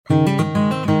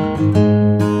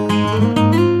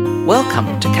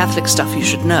Welcome to Catholic Stuff You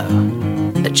Should Know,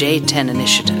 a J10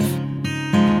 initiative.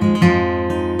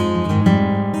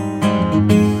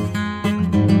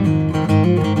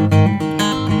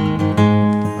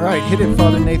 All right, hit it,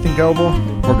 Father Nathan Goebel.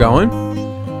 We're going?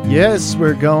 Yes,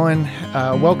 we're going.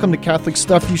 Welcome to Catholic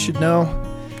Stuff You Should Know.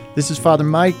 This is Father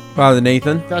Mike. Father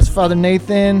Nathan. That's Father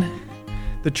Nathan,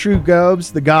 the true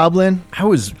Gobes, the goblin. I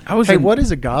was. Hey, what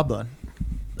is a goblin?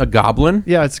 A goblin?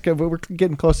 Yeah, we're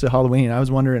getting close to Halloween. I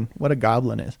was wondering what a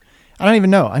goblin is. I don't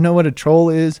even know. I know what a troll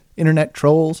is, internet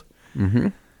trolls. Mm-hmm.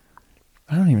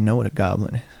 I don't even know what a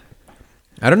goblin is.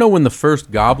 I don't know when the first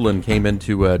goblin came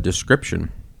into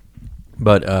description,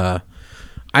 but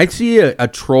I see a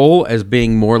troll as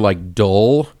being more like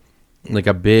dull, like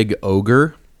a big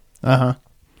ogre. Uh-huh.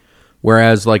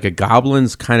 Whereas like a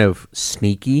goblin's kind of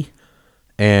sneaky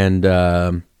and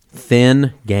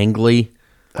thin, gangly.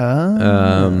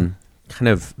 Kind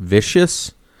of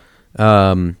vicious.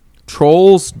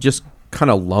 Trolls just kind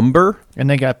of lumber. And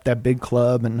they got that big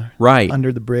club and right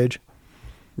under the bridge.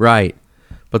 Right.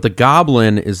 But the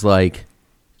goblin is like,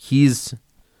 he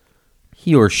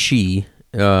or she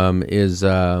is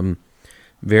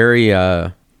very,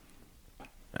 I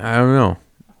don't know.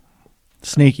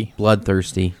 Sneaky.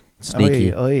 Bloodthirsty.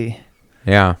 Sneaky. Oy.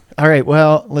 Yeah. All right,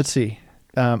 well, let's see.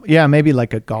 Yeah, maybe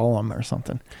like a golem or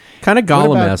something. Kind of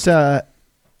golem-esque.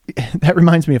 That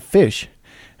reminds me of fish.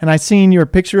 And I seen your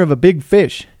picture of a big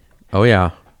fish. Oh,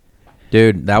 yeah.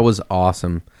 Dude, that was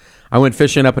awesome. I went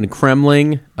fishing up in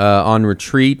Kremling on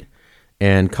retreat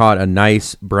and caught a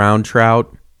nice brown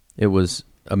trout. It was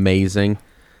amazing.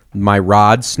 My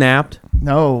rod snapped.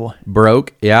 No.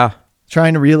 Broke. Yeah.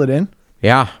 Trying to reel it in?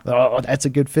 Yeah. Oh, that's a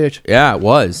good fish. Yeah, it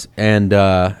was. And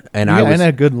I was... And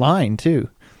a good line, too.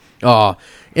 Oh,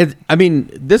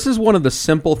 this is one of the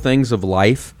simple things of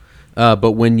life.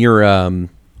 But when your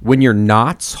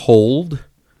knots hold,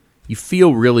 you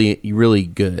feel really, really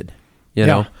good. You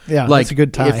know, yeah, like that's a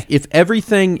good tie. If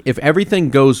everything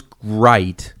goes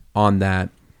right on that,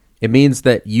 it means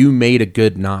that you made a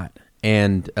good knot,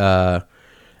 and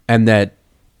that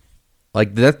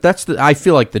like that's the. I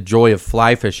feel like the joy of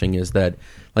fly fishing is that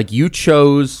like you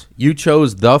chose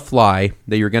the fly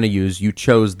that you're going to use. You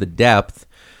chose the depth.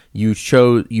 You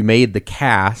made the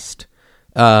cast.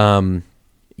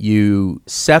 You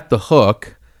set the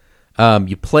hook.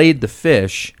 You played the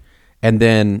fish. And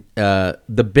then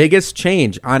the biggest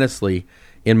change, honestly,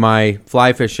 in my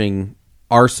fly fishing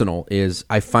arsenal is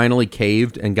I finally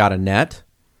caved and got a net.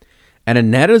 And a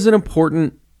net is an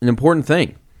important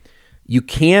thing. You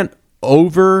can't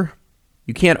overplay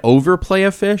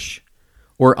a fish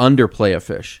or underplay a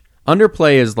fish.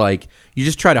 Underplay is like you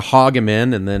just try to hog him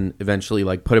in and then eventually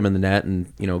like put him in the net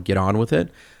and get on with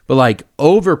it. But like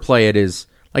overplay it is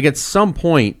like at some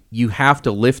point you have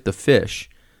to lift the fish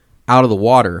out of the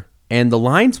water. And the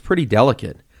line's pretty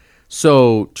delicate.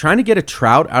 So trying to get a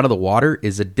trout out of the water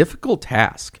is a difficult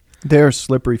task. They're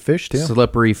slippery fish, too.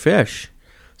 Slippery fish.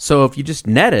 So if you just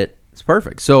net it, it's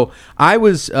perfect. So I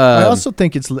was... I also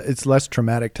think it's less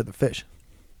traumatic to the fish.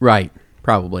 Right.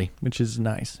 Probably. Which is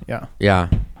nice. Yeah. Yeah.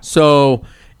 So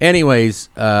anyways,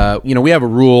 we have a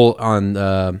rule on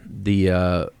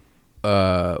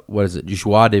what is it?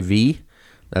 Joie de vie.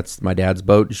 That's my dad's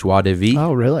boat, Joie de vie.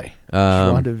 Oh, really?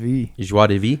 Joie de vie. Joie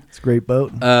de vie. It's a great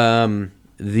boat. If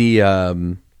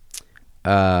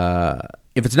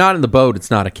it's not in the boat, it's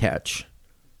not a catch.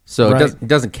 So right. it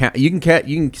doesn't count. You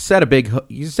can set a big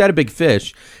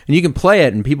fish, and you can play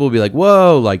it, and people will be like,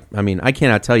 "Whoa!" Like, I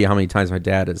cannot tell you how many times my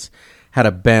dad has had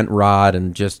a bent rod,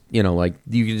 and just like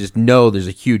you can just know there's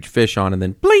a huge fish on, and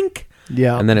then blink,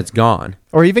 yeah, and then it's gone.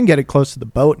 Or even get it close to the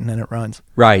boat, and then it runs.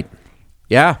 Right.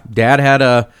 Yeah, Dad had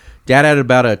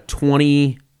about a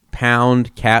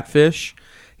 20-pound catfish.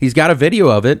 He's got a video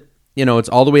of it. It's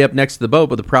all the way up next to the boat,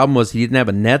 but the problem was he didn't have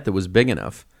a net that was big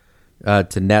enough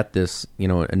to net this,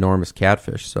 enormous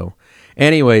catfish. So,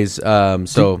 anyways, I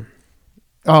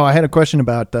had a question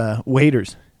about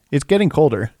waders. It's getting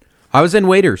colder. I was in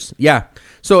waders, yeah.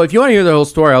 So, if you want to hear the whole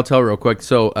story, I'll tell it real quick.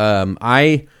 So,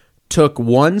 I took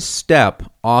one step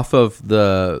off of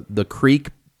the creek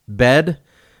bed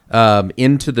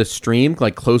into the stream,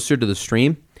 like closer to the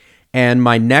stream, and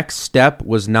my next step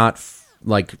was not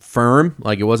firm,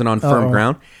 like it wasn't on firm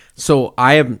ground. So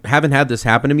I haven't had this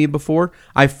happen to me before.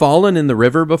 I've fallen in the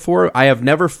river before. I have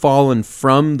never fallen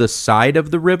from the side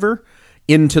of the river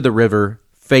into the river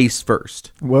face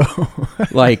first. Whoa!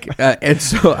 And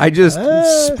so I just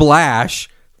splash,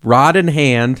 rod in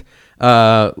hand.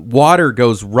 Water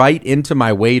goes right into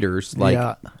my waders,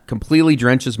 completely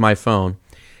drenches my phone.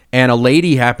 And a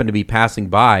lady happened to be passing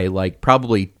by, like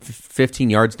probably 15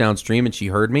 yards downstream, and she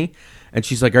heard me. And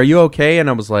she's like, "Are you okay?" And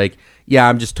I was like, "Yeah,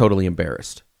 I'm just totally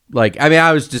embarrassed." Like, I mean,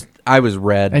 I was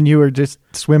red. And you were just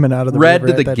swimming out of the red river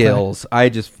to at the that gills.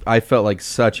 I felt like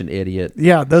such an idiot. time.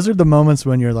 Yeah, those are the moments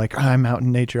when you're like, I'm out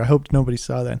in nature. I hope nobody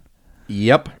saw that.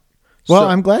 Yep. Well, So-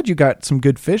 I'm glad you got some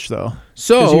good fish, though.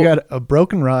 So- 'Cause you got a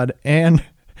broken rod and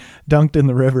dunked in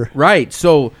the river. Right.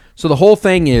 So the whole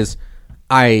thing is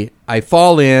I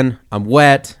fall in, I'm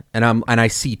wet, and I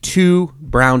see 2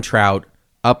 brown trout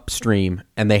upstream,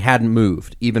 and they hadn't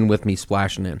moved even with me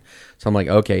splashing in. So I'm like,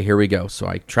 okay, here we go. So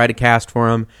I try to cast for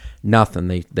them,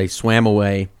 nothing. They swam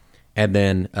away, and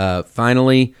then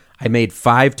finally I made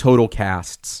 5 total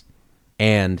casts,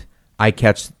 and I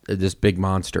catch this big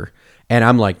monster, and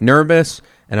I'm like nervous.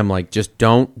 And I'm like, just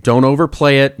don't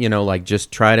overplay it, like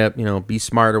just try to, be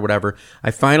smart or whatever.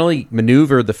 I finally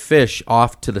maneuver the fish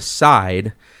off to the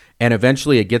side, and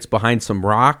eventually it gets behind some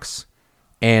rocks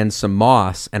and some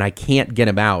moss, and I can't get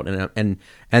him out.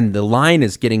 And the line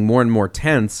is getting more and more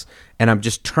tense, and I'm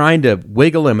just trying to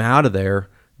wiggle him out of there,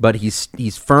 but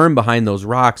he's firm behind those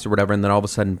rocks or whatever. And then all of a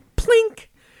sudden, plink,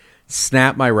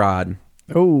 snap my rod.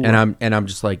 Oh, And I'm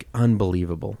just like,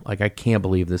 unbelievable. Like, I can't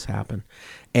believe this happened.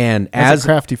 And that's a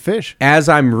crafty fish. as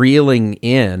I'm reeling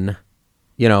in,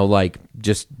 like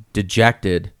just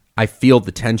dejected, I feel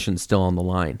the tension still on the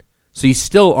line. So he's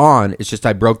still on. It's just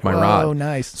I broke my rod. Oh,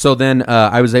 nice. So then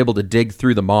I was able to dig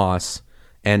through the moss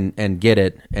and get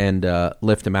it and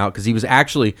lift him out, because he was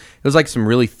it was like some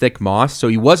really thick moss, so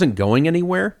he wasn't going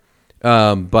anywhere.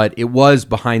 But it was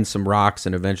behind some rocks,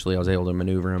 and eventually I was able to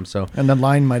maneuver him. So And the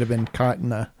line might have been caught in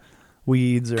the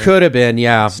weeds or could have been,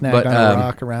 yeah. snagged on a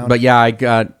rock around. But yeah,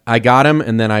 I got him,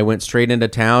 and then I went straight into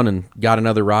town and got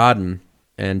another rod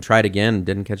and tried again and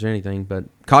didn't catch anything, but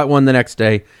caught one the next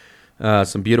day.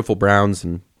 Some beautiful browns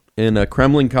in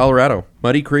Kremling, Colorado,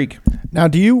 Muddy Creek. Now,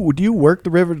 do you work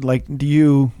the river? Like, do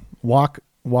you walk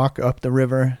up the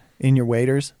river in your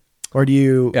waders, or do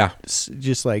you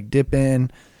just like dip in,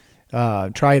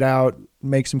 try it out,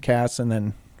 make some casts, and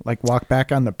then like walk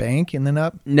back on the bank and then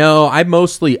up? No, I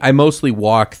mostly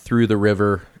walk through the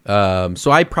river. So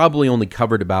I probably only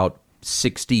covered about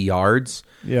 60 yards.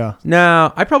 Yeah.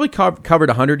 No, I probably covered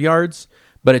 100 yards,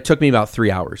 but it took me about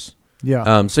 3 hours.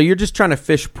 Yeah. So you're just trying to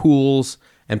fish pools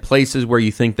and places where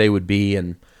you think they would be,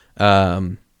 and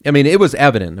I mean, it was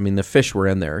evident. I mean, the fish were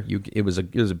in there. It was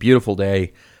a beautiful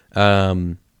day.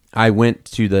 I went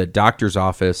to the doctor's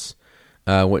office,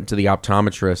 went to the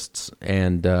optometrist's,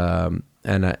 and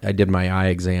I did my eye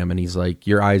exam, and he's like,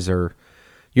 your eyes are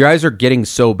getting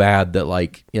so bad that,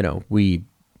 like, we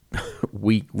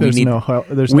need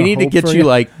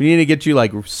to get you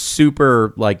like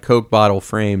super like Coke bottle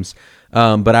frames.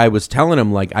 But I was telling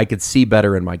him, like, I could see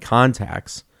better in my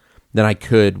contacts than I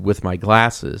could with my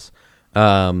glasses.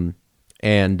 I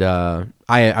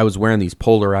was wearing these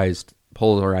polarized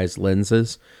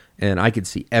lenses, and I could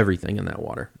see everything in that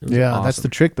water. It was awesome. That's the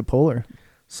trick, the polar.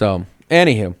 So,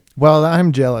 anywho. Well,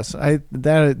 I'm jealous.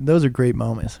 Those are great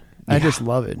moments. I just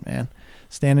love it, man.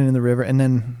 Standing in the river, and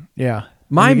then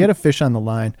when you get a fish on the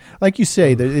line, like you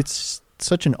say, that it's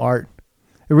such an art.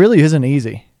 It really isn't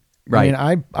easy. Right.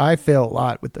 I mean, I fail a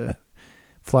lot with the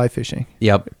fly fishing.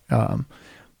 Yep.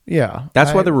 Yeah.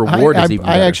 That's why the reward is even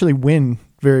better. I actually win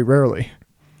very rarely.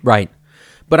 Right.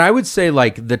 But I would say,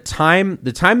 like, the time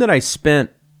that I spend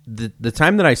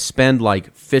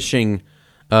like fishing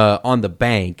on the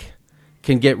bank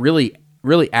can get really,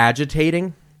 really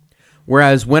agitating.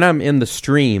 Whereas when I'm in the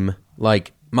stream,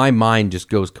 like, my mind just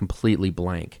goes completely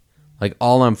blank. Like,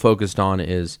 all I'm focused on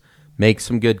is make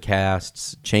some good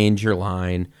casts, change your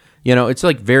line. It's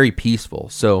like very peaceful.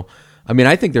 So, I mean,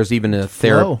 I think there's even a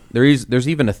therapy. There's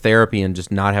even a therapy in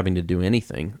just not having to do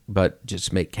anything but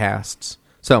just make casts.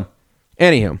 So,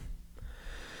 anywho.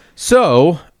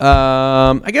 So,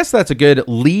 I guess that's a good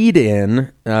lead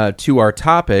in to our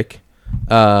topic.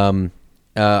 I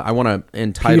want to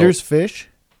entitle Peter's fish.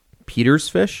 Peter's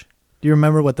fish. Do you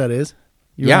remember what that is?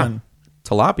 Tilapia,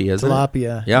 isn't it?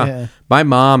 Tilapia. Yeah. My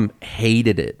mom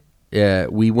hated it.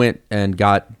 We went and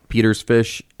got Peter's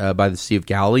fish by the Sea of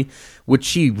Galilee, which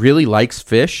she really likes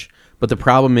fish, but the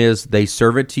problem is they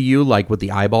serve it to you like with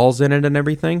the eyeballs in it and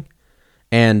everything,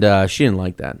 and she didn't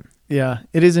like that. Yeah,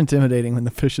 it is intimidating when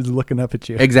the fish is looking up at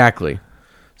you. Exactly.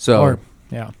 So,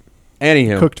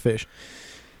 anywho, cooked fish.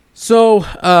 So,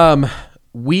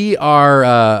 we are.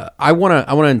 I want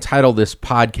to entitle this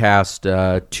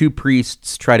podcast "Two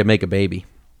Priests Try to Make a Baby."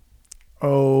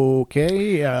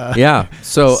 Okay. Yeah.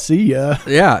 So see ya.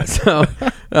 Yeah. So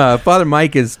Father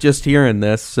Mike is just hearing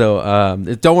this. So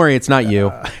don't worry, it's not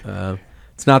you.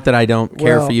 It's not that I don't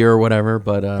care for you or whatever,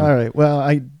 but all right. Well,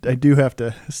 I do have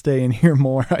to stay in here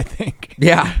more, I think.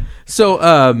 Yeah.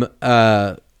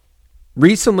 So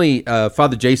recently,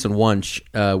 Father Jason Wunsch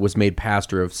was made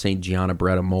pastor of St. Gianna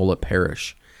Beretta Mola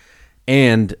Parish.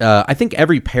 And I think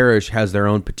every parish has their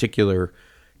own particular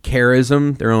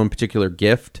charism, their own particular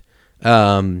gift.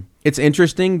 It's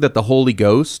interesting that the Holy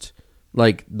Ghost,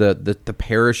 like the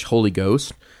parish Holy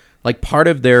Ghost, like part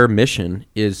of their mission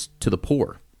is to the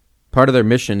poor. Part of their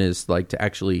mission is like to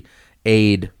actually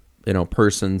aid,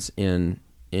 persons in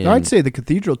I'd say the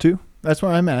cathedral too. That's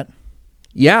where I'm at.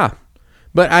 Yeah.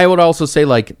 But I would also say,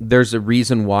 like, there's a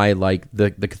reason why, like,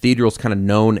 the cathedral's kind of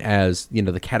known as,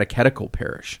 the catechetical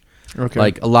parish. Okay.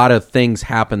 Like, a lot of things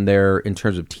happen there in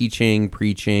terms of teaching,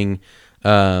 preaching,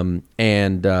 and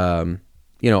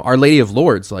Our Lady of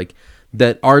Lourdes. Like,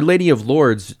 that Our Lady of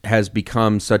Lourdes has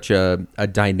become such a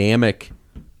dynamic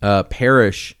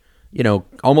parish,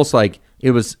 almost like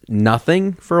it was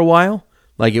nothing for a while.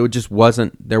 Like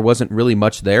there wasn't really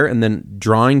much there. And then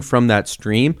drawing from that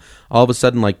stream, all of a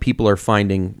sudden, like people are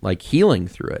finding like healing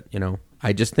through it.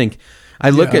 I just think I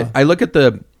look at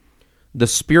the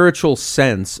spiritual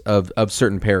sense of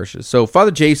certain parishes. So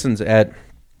Father Jason's at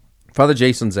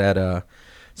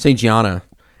St. Gianna,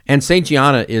 and St.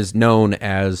 Gianna is known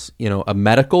as, a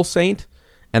medical saint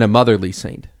and a motherly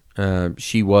saint.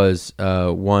 She was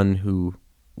one who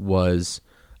was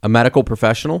a medical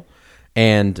professional.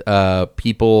 And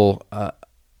people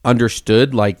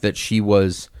understood like that she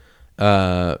was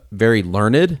very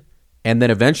learned, and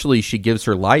then eventually she gives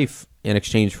her life in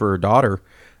exchange for her daughter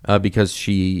because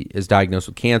she is diagnosed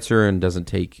with cancer and doesn't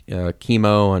take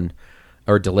chemo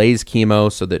or delays chemo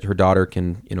so that her daughter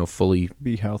can fully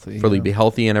be healthy, be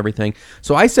healthy and everything.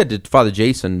 So I said to Father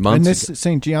Jason months ago, and this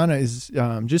St. Gianna is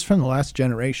just from the last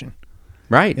generation,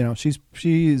 right?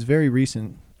 She is very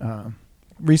recent.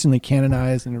 Recently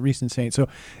canonized and a recent saint, so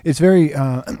it's very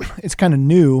it's kind of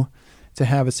new to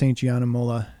have a St. Gianna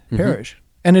Mola parish,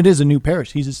 and it is a new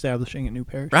parish. He's establishing a new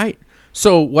parish, right?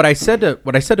 So what I said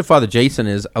to Father Jason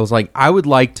is, I was like, I would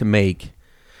like to make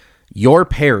your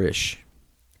parish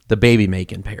the baby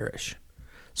making parish.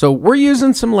 So we're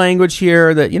using some language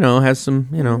here that has some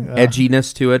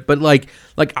edginess to it, but like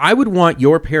I would want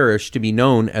your parish to be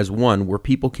known as one where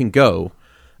people can go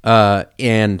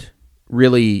and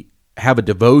really have a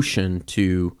devotion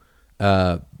to,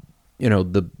 the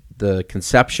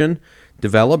conception,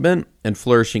 development, and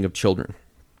flourishing of children.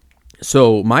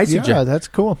 So my suggestion, yeah, that's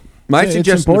cool.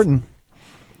 It's important.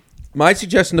 My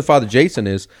suggestion to Father Jason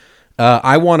is,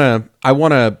 I want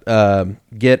to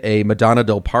get a Madonna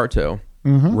del Parto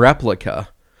replica,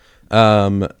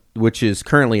 which is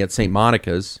currently at St.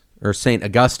 Monica's or St.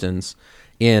 Augustine's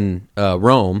in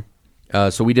Rome.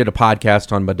 So we did a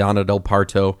podcast on Madonna del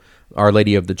Parto, Our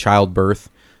Lady of the Childbirth,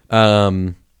 a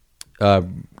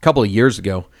couple of years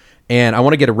ago, and I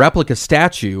want to get a replica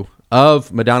statue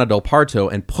of Madonna del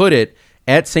Parto and put it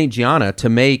at St. Gianna to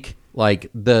make like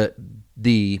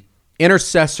the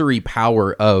intercessory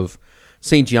power of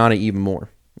St. Gianna even more.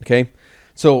 Okay,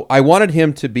 so I wanted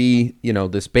him to be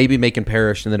this baby making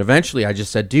parish, and then eventually I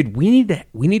just said, dude, we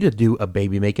need to do a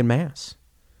baby making mass.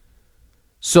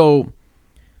 So.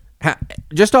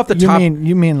 Just off the top,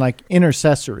 you mean like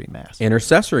intercessory mass?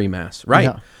 Intercessory mass, right?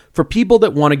 Yeah. For people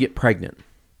that want to get pregnant.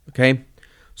 Okay,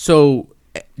 so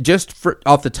just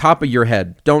off the top of your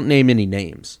head, don't name any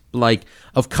names. Like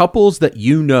of couples that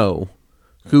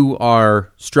who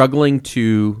are struggling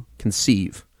to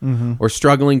conceive or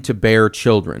struggling to bear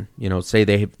children. Say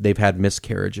they've had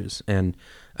miscarriages and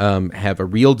have a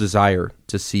real desire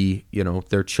to see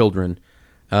their children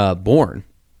born.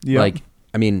 Yeah. Like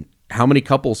how many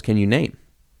couples can you name?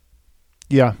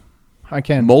 Yeah, I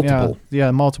can. Multiple.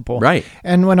 Yeah, multiple. Right.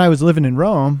 And when I was living in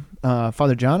Rome,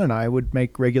 Father John and I would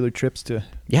make regular trips to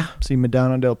see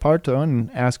Madonna del Parto and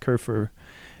ask her for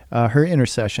her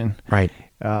intercession. Right.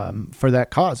 For that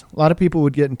cause. A lot of people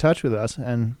would get in touch with us,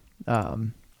 and I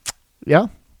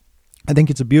think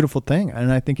it's a beautiful thing,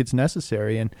 and I think it's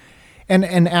necessary. And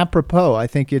apropos, I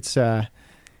think it's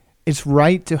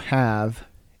right to have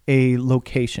a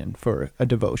location for a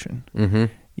devotion. Mm-hmm.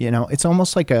 It's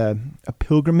almost like a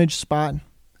pilgrimage spot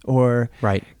or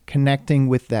connecting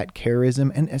with that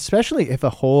charism. And especially if a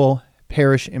whole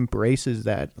parish embraces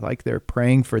that, like they're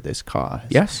praying for this cause.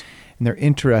 Yes. And they're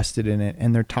interested in it,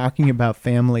 and they're talking about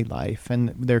family life, and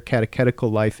their catechetical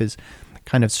life is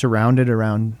kind of surrounded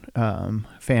around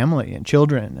family and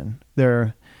children, and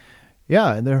their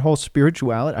whole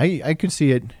spirituality. I could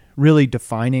see it really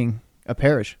defining a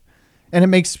parish. And it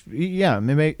makes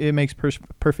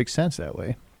perfect sense that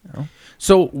way.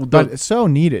 But it's so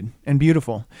needed and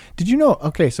beautiful. Did you know?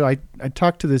 Okay, so I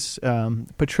talked to this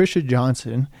Patricia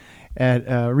Johnson at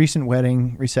a recent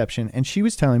wedding reception, and she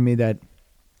was telling me that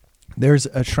there's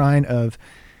a shrine of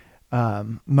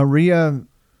Maria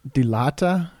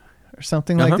Dilata or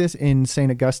something like this in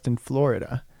St. Augustine,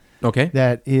 Florida. Okay,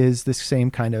 that is the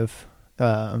same kind of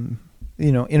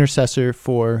intercessor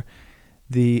for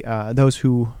the those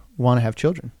who want to have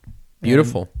children.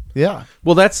 Beautiful. Yeah.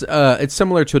 Well, that's it's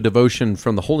similar to a devotion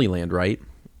from the Holy Land, right?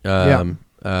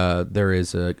 There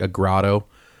is a grotto,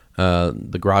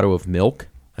 the Grotto of Milk,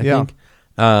 I think.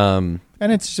 And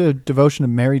it's a devotion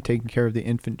of Mary taking care of the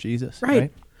infant Jesus,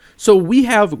 right? So we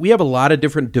have a lot of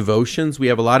different devotions. We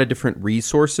have a lot of different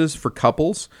resources for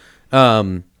couples.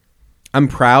 I'm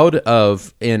proud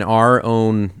of, in our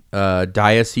own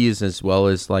diocese, as well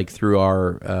as like through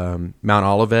our Mount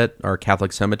Olivet, our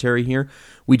Catholic cemetery here,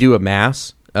 we do a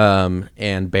mass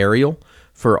and burial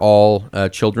for all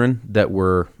children that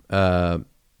were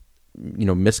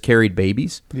miscarried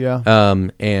babies. Yeah.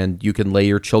 And you can lay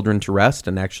your children to rest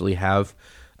and actually have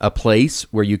a place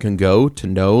where you can go to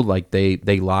know like they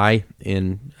lie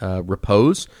in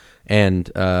repose, and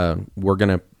we're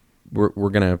gonna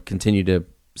continue to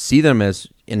see them as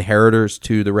inheritors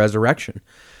to the resurrection.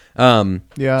 So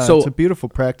it's a beautiful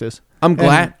practice. I'm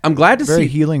glad to see. Very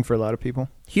healing for a lot of people.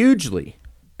 Hugely.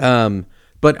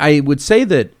 But I would say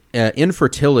that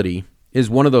infertility is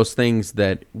one of those things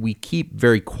that we keep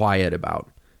very quiet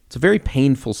about. It's a very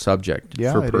painful subject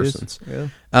for persons. Yeah.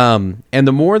 And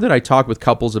the more that I talk with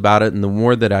couples about it, and the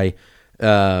more that I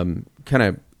kind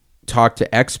of talk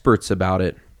to experts about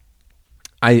it,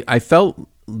 I felt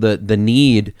the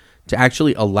need to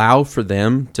actually allow for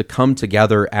them to come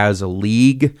together as a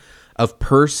league of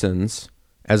persons,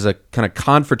 as a kind of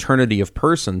confraternity of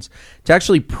persons, to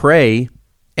actually pray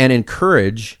and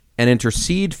encourage and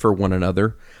intercede for one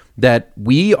another, that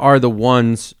we are the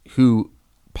ones who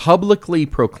publicly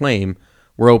proclaim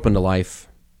we're open to life.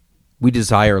 We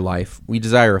desire life. We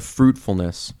desire a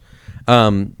fruitfulness,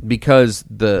 because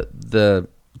the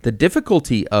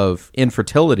difficulty of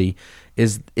infertility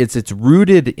is it's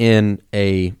rooted in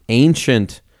a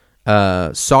ancient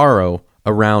sorrow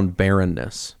around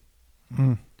barrenness.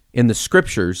 In the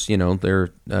scriptures, there are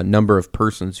a number of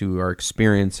persons who are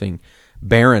experiencing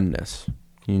barrenness.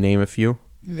 Can you name a few?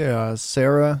 Yeah,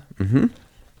 Sarah,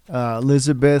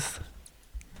 Elizabeth.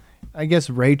 I guess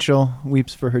Rachel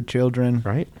weeps for her children.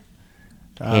 Right.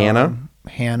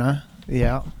 Hannah.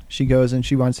 Yeah, she goes and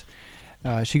she wants.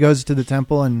 She goes to the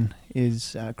temple and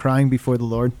is crying before the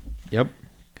Lord. Yep.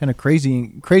 Kind of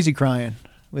crazy crying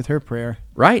with her prayer.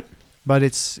 Right. But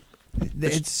it's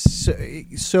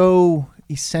so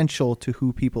essential to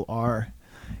who people are,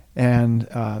 and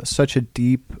such a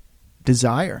deep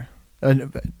desire,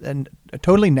 and a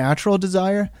totally natural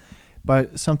desire,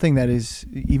 but something that is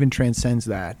even transcends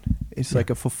that. It's like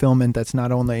a fulfillment that's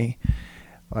not only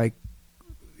like,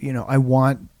 I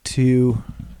want to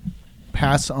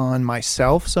pass on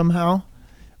myself somehow,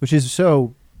 which is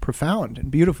so profound and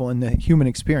beautiful in the human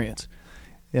experience.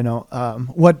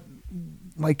 What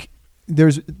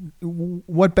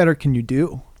better can you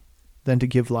do than to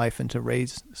give life and to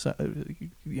raise,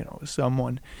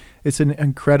 someone? It's an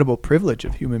incredible privilege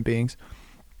of human beings.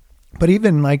 But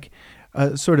even like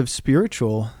a sort of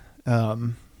spiritual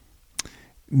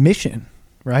mission,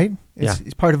 right?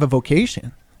 It's part of a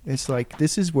vocation. It's like,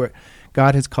 this is where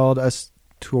God has called us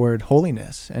toward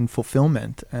holiness and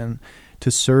fulfillment and to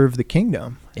serve the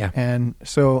kingdom. Yeah. And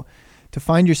so to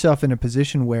find yourself in a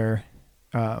position where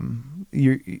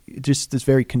you're just this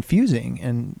very confusing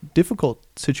and difficult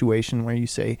situation where you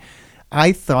say,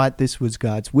 I thought this was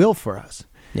God's will for us.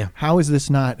 Yeah. How is this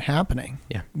not happening?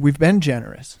 Yeah. We've been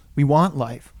generous. We want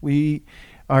life. We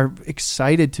are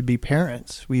excited to be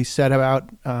parents. We set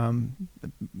about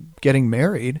getting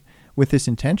married with this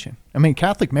intention. I mean,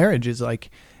 Catholic marriage is like,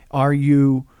 are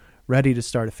you ready to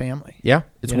start a family? Yeah.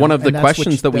 It's one of the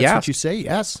questions that we ask. That's what you say.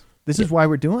 Yes. This is why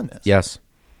we're doing this. Yes.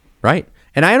 Right.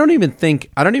 And I don't even think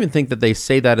that they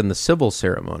say that in the civil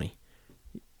ceremony,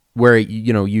 where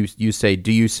you say,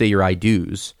 do you say your I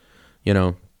do's?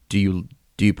 Do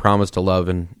you promise to love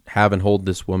and have and hold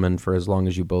this woman for as long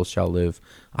as you both shall live?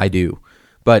 I do.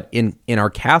 But in our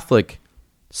Catholic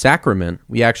sacrament,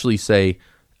 we actually say,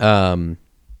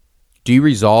 do you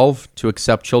resolve to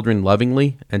accept children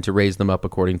lovingly and to raise them up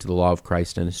according to the law of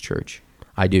Christ and his church?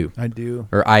 I do. I do.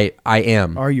 Or I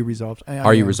am. Are you resolved?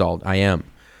 Are you resolved? I am.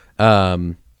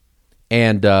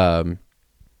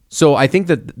 So I think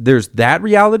that there's that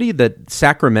reality, that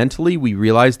sacramentally we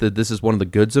realize that this is one of the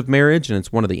goods of marriage and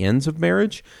it's one of the ends of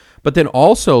marriage. But then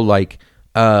also, I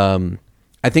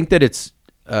think that it's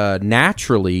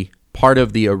naturally part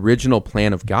of the original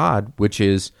plan of God, which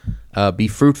is be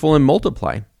fruitful and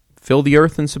multiply, fill the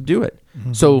earth and subdue it.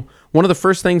 Mm-hmm. So one of the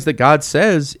first things that God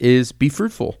says is be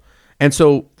fruitful. And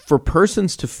so for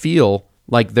persons to feel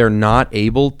like they're not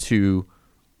able to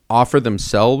offer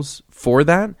themselves for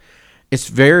that, it's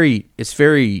a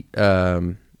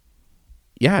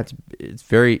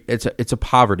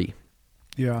poverty.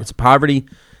 Yeah. It's a poverty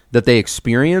that they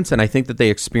experience, and I think that they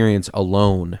experience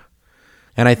alone.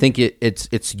 And I think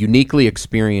it's uniquely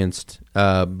experienced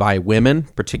by women,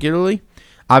 particularly.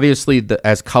 Obviously,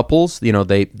 as couples,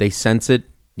 they sense it,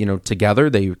 together.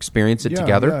 They experience it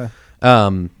together.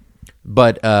 Yeah.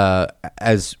 But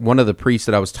as one of the priests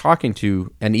that I was talking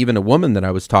to, and even a woman that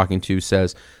I was talking to,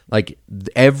 says, like,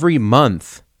 every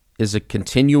month is a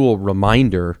continual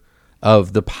reminder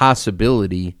of the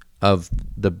possibility of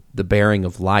the bearing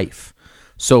of life.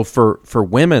 So for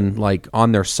women, like,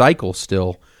 on their cycle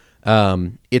still,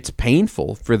 it's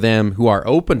painful for them who are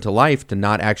open to life to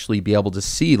not actually be able to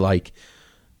see, like,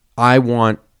 I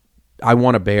want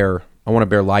to bear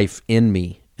life in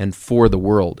me and for the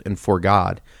world and for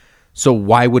God. So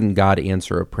why wouldn't God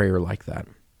answer a prayer like that?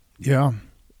 Yeah.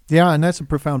 Yeah, and that's a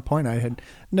profound point. I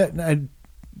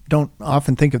don't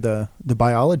often think of the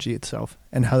biology itself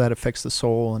and how that affects the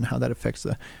soul and how that affects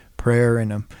the prayer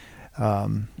and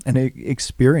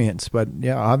experience. But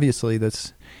yeah, obviously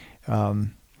that's a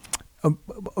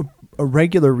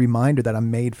regular reminder that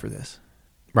I'm made for this.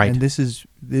 Right. And this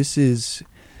is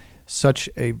such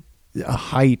a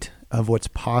height of what's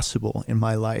possible in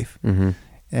my life. Mm-hmm.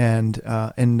 And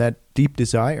that deep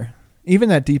desire, even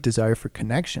that deep desire for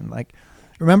connection. Like,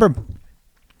 remember,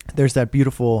 there's that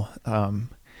beautiful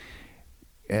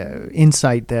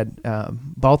insight that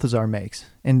Balthazar makes,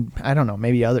 and I don't know,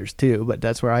 maybe others too, but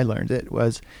that's where I learned it,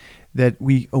 was that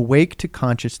we awake to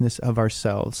consciousness of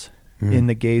ourselves in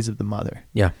the gaze of the mother.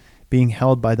 Yeah. Being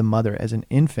held by the mother as an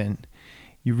infant,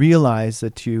 you realize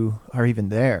that you are even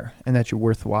there and that you're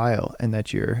worthwhile and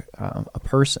that you're a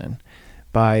person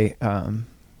by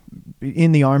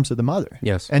in the arms of the mother.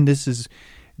 Yes. And this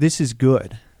is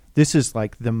good. This is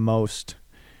like the most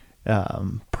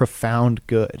profound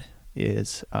good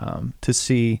is to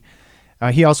see.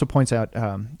 He also points out,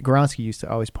 Guronsky used to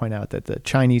always point out that the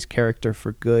Chinese character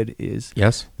for good is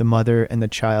the mother and the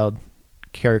child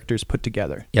characters put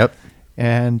together. Yep.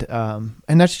 And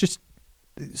that's just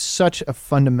such a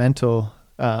fundamental,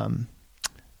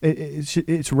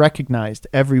 it's recognized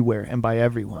everywhere and by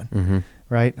everyone,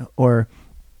 right? Or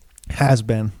has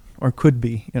been, or could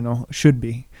be, should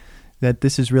be, that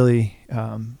this is really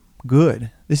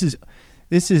good. This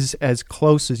is as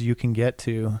close as you can get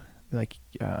to, like,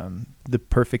 the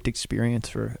perfect experience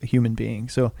for a human being.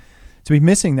 So to be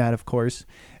missing that, of course,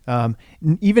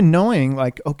 even knowing,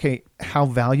 like, okay, how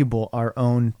valuable our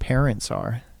own parents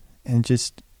are, and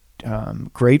just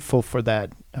grateful for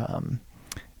that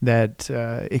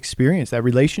experience, that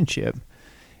relationship,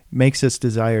 makes us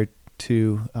desire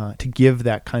to give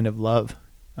that kind of love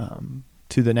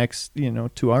to the next,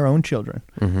 to our own children.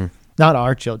 Mm-hmm. Not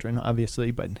our children,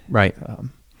 obviously, but right.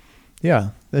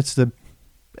 Yeah, it's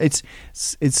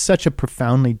such a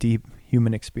profoundly deep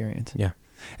human experience. Yeah,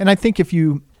 and I think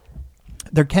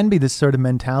there can be this sort of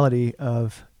mentality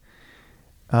of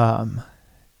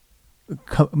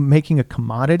making a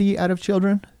commodity out of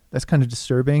children. That's kind of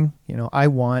disturbing.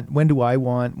 When do I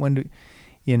want,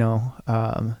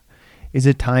 is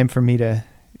it time for me to,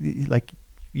 like,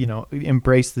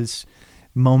 embrace this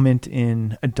moment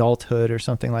in adulthood or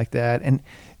something like that? And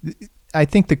I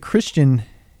think the Christian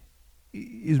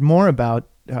is more about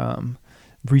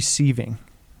receiving.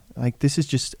 Like, this is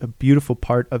just a beautiful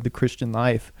part of the Christian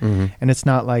life. Mm-hmm. And it's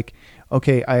not like,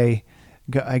 okay, I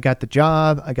got the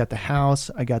job, I got the house,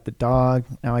 I got the dog.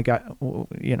 Now I got,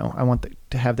 I want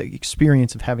to have the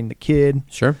experience of having the kid.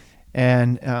 Sure.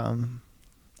 And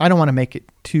I don't want to make it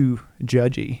too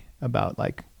judgy about,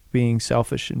 like, being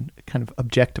selfish and kind of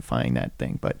objectifying that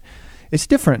thing. But it's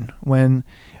different when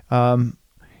the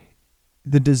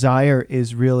desire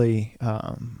is really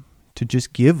to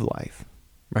just give life.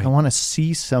 Right. I want to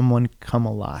see someone come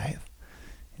alive,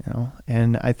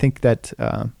 and I think that,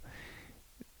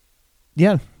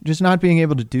 just not being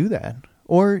able to do that,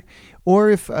 or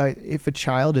if a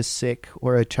child is sick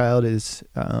or a child is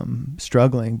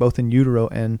struggling, both in utero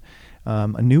and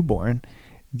a newborn,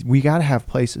 we got to have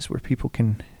places where people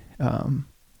can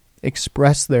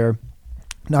express their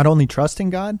not only trust in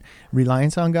God,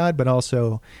 reliance on God, but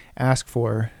also ask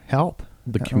for help.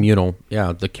 The communal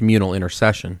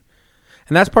intercession.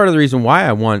 And that's part of the reason why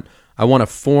I want to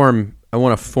form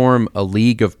a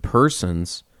league of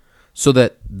persons so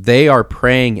that they are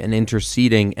praying and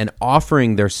interceding and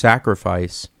offering their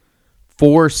sacrifice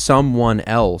for someone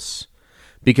else.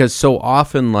 Because so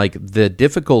often, like, the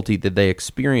difficulty that they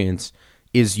experience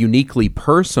is uniquely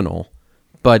personal,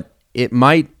 but it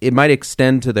might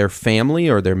extend to their family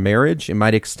or their marriage. It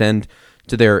might extend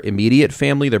to their immediate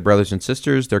family, their brothers and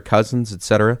sisters, their cousins,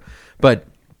 etc. But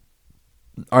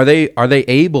are they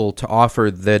able to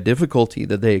offer the difficulty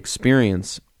that they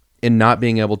experience in not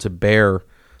being able to bear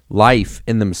life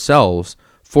in themselves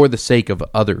for the sake of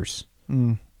others,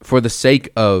 for the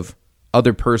sake of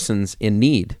other persons in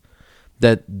need,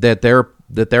 that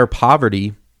their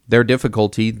poverty, their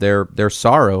difficulty, their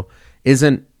sorrow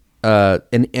isn't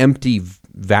an empty,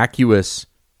 vacuous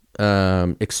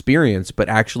experience, but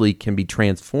actually can be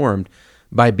transformed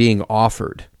by being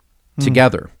offered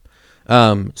together.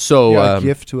 A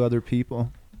gift to other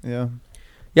people. Yeah.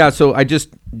 Yeah, so I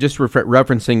just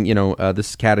referencing,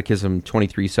 this Catechism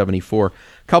 2374,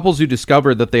 couples who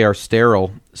discover that they are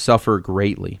sterile suffer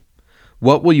greatly.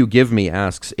 What will you give me,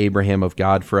 asks Abraham of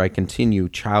God, for I continue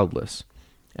childless?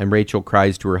 And Rachel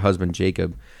cries to her husband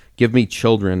Jacob, give me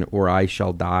children or I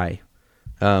shall die.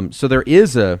 So there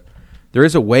is a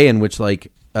way in which,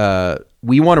 like,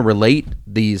 we want to relate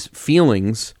these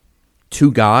feelings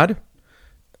to God.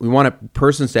 We want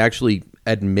persons to actually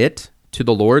admit to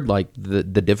the Lord, like, the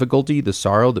difficulty, the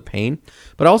sorrow, the pain,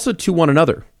 but also to one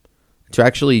another,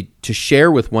 to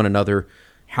share with one another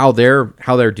how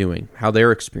they're doing, how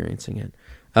they're experiencing it.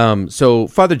 So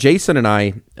Father Jason and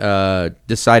I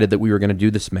decided that we were going to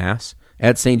do this Mass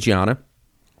at St. Gianna,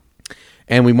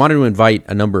 and we wanted to invite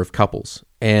a number of couples.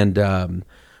 And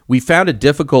we found it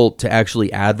difficult to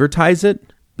actually advertise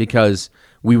it because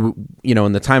we,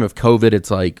 in the time of COVID,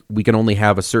 it's like we can only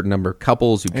have a certain number of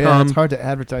couples who come. Yeah, it's hard to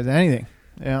advertise anything.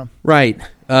 Yeah. Right.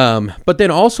 But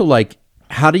then also, like,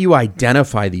 how do you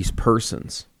identify these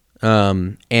persons?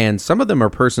 And some of them are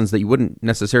persons that you wouldn't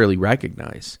necessarily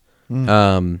recognize.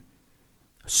 And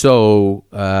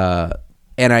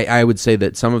I would say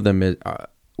that some of them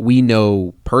we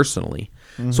know personally.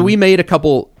 So we made a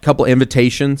couple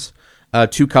invitations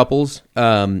to couples,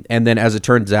 and then as it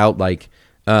turns out, like,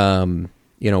 one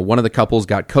of the couples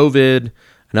got COVID,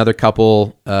 another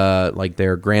couple, like,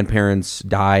 their grandparents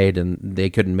died and they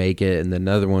couldn't make it, and then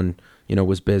another one,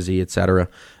 was busy, etc.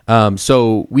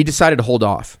 So we decided to hold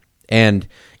off, and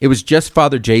it was just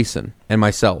Father Jason and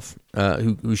myself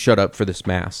who showed up for this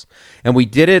Mass, and we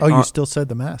did it. Oh, you still said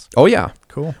the Mass? Oh yeah,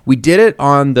 cool. We did it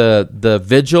on the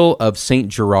Vigil of Saint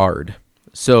Gerard.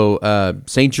 So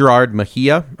Saint Gerard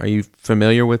Mejia, are you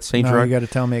familiar with Saint Gerard? No, you got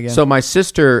to tell me again. So my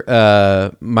sister,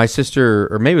 or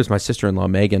maybe it was my sister-in-law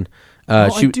Megan. I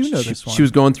do know this one. She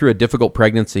was going through a difficult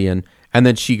pregnancy, and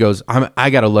then she goes, I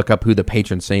got to look up who the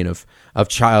patron saint of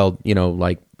child,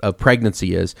 of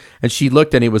pregnancy is. And she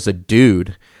looked, and it was a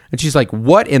dude. And she's like,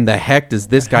 what in the heck does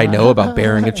this guy know about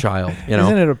bearing a child?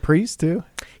 Isn't it a priest too?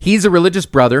 He's a religious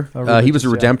brother. He was a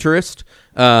Redemptorist.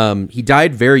 He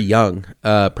died very young,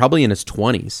 probably in his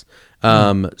 20s.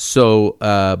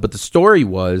 But the story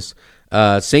was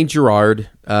Saint Gerard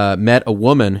met a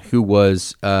woman who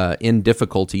was in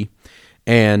difficulty,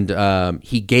 and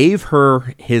he gave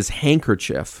her his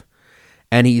handkerchief,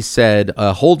 and he said,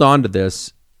 "Hold on to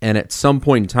this, and at some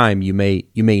point in time, you may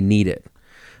need it."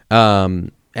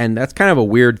 And that's kind of a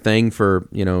weird thing for,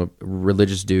 a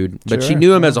religious dude. But she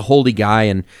knew him as a holy guy,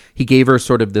 and he gave her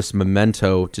sort of this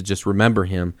memento to just remember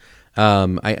him.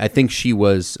 I think she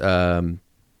was, I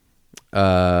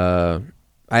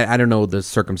don't know the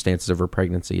circumstances of her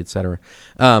pregnancy, etc.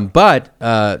 But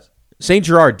St.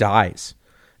 Gerard dies,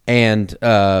 and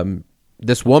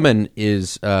this woman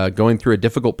is going through a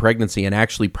difficult pregnancy and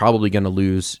actually probably going to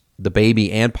lose the baby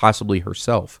and possibly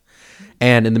herself.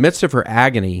 And in the midst of her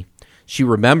agony, she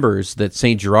remembers that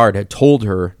St. Gerard had told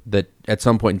her that at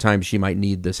some point in time she might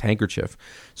need this handkerchief.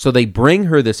 So they bring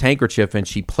her this handkerchief, and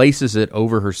she places it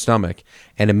over her stomach,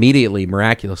 and immediately,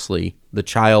 miraculously, the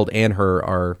child and her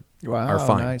are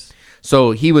fine. Nice.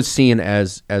 So he was seen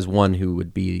as one who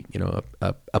would be,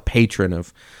 a patron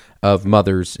of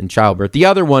mothers in childbirth. The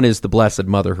other one is the Blessed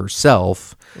Mother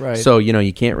herself. Right. So,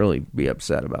 you can't really be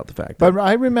upset about the fact that. But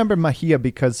I remember Mejia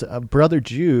because Brother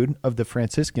Jude of the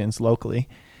Franciscans locally,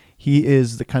 he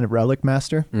is the kind of relic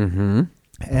master. Mm-hmm.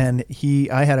 And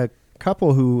I had a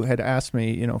couple who had asked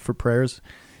me, for prayers.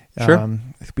 Sure.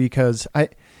 Because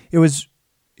it was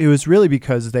really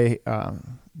because they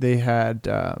had,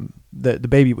 the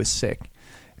baby was sick,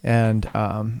 and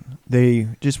they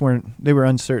were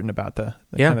uncertain about the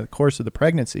kind of the course of the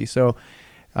pregnancy. So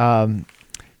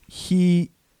he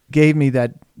gave me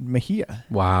that Mejia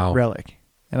relic,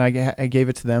 and I gave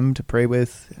it to them to pray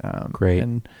with. Great.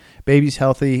 And baby's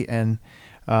healthy, and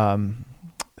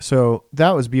so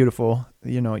that was beautiful.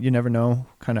 You never know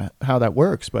kind of how that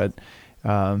works, but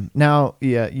now,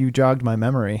 you jogged my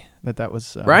memory that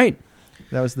was right.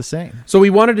 That was the same. So we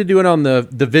wanted to do it on the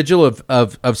vigil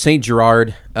of St.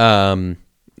 Gerard.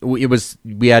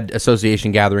 We had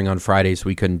association gathering on Friday, so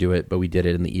we couldn't do it, but we did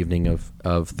it in the evening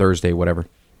of Thursday, whatever.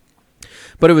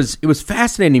 But it was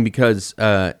fascinating because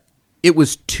it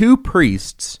was two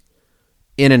priests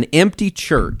in an empty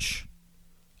church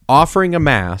offering a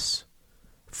mass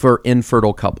for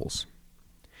infertile couples.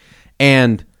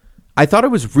 And I thought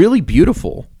it was really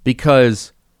beautiful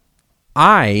because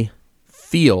I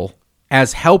feel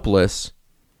as helpless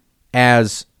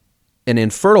as an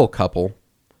infertile couple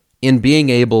in being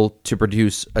able to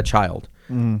produce a child.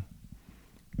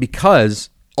 Because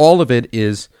all of it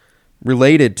is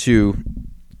related to,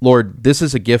 Lord, this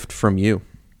is a gift from you.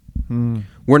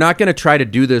 We're not going to try to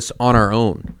do this on our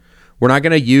own. We're not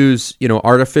going to use,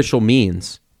 artificial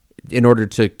means in order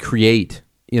to create,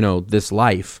 this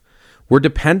life. We're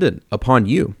dependent upon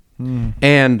you.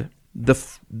 And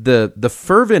the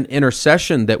fervent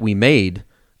intercession that we made,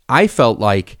 I felt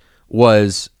like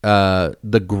was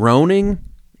the groaning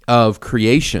of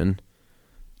creation,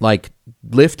 like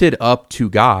lifted up to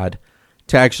God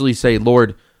to actually say,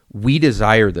 Lord, we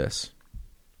desire this.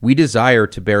 We desire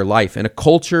to bear life in a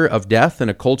culture of death, in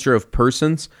a culture of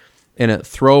persons, and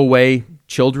throw away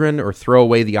children or throw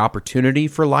away the opportunity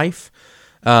for life.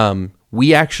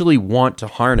 We actually want to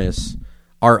harness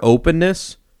our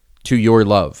openness to your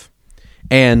love.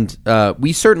 And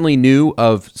we certainly knew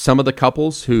of some of the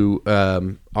couples who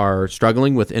are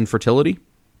struggling with infertility,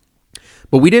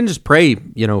 but we didn't just pray,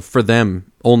 for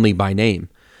them only by name.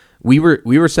 We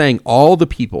were saying all the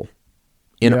people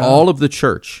in all of the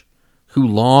church who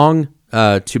long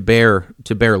to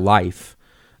bear life.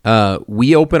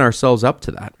 We open ourselves up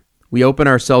to that. We open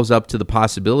ourselves up to the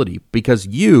possibility because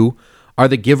you are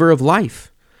the giver of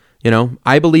life.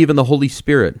 I believe in the Holy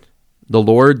Spirit, the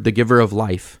Lord, the giver of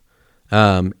life.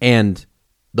 And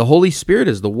the Holy Spirit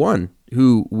is the one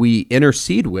who we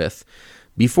intercede with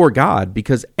before God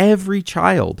because every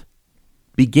child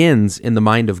begins in the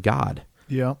mind of God.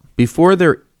 Yeah. Before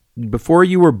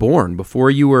you were born, before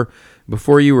you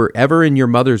were ever in your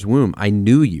mother's womb, I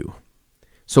knew you.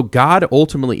 So God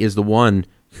ultimately is the one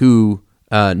who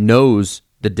knows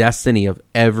the destiny of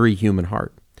every human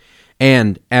heart.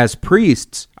 And as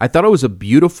priests, I thought it was a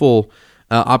beautiful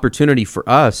opportunity for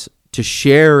us to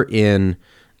share in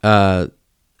the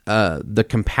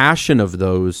compassion of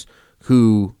those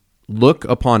who look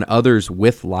upon others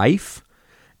with life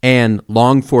and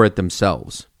long for it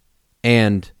themselves.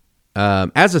 And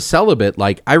as a celibate,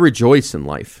 I rejoice in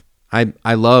life.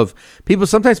 I love people.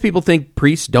 Sometimes people think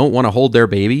priests don't want to hold their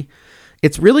baby.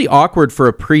 It's really awkward for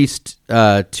a priest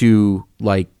to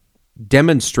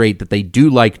demonstrate that they do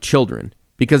like children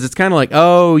because it's kind of like,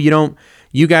 oh,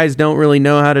 you guys don't really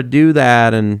know how to do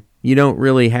that, and you don't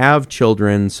really have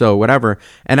children, so whatever.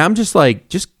 And I'm just like,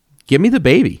 just give me the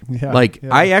baby.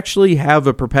 I actually have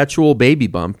a perpetual baby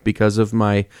bump because of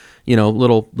my,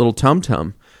 little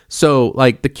tum-tum. So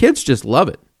the kids just love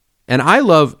it. And I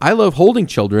love holding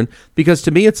children because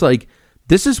to me it's like,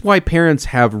 this is why parents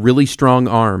have really strong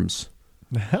arms.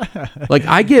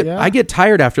 I get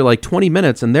tired after 20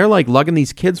 minutes and they're lugging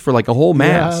these kids for a whole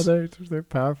mass. Yeah, they're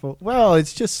powerful. Well,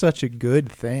 it's just such a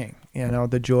good thing,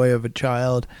 the joy of a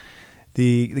child,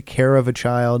 the care of a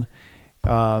child.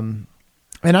 And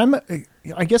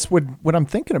I guess what I'm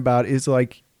thinking about is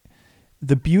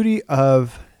the beauty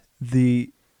of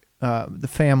the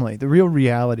family, the real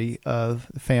reality of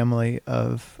the family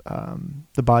of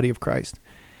the body of Christ,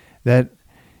 that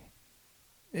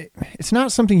it's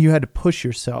not something you had to push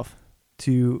yourself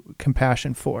to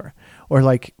compassion for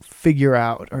or figure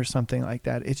out or something like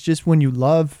that. It's just when you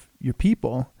love your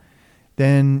people,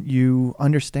 then you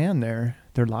understand their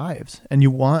lives and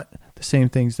you want the same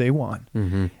things they want.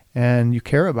 Mm-hmm. And you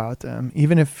care about them,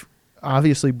 even if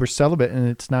obviously we're celibate and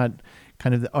it's not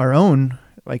kind of our own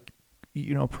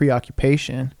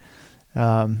preoccupation.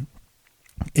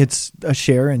 It's a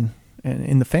share in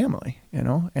the family,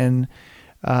 and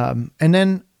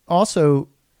then also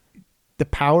the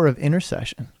power of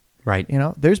intercession. Right.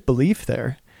 There's belief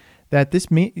there that this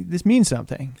means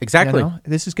something. Exactly.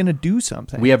 This is going to do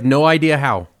something. We have no idea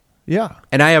how. Yeah.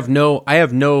 And I have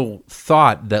no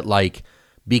thought that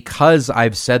because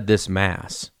I've said this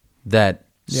mass that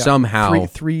somehow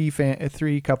three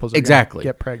couples are exactly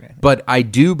get pregnant. But I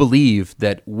do believe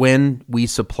that when we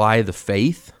supply the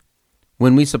faith,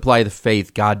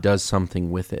 God does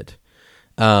something with it.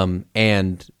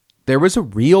 And there was a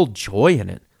real joy in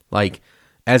it.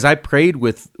 As I prayed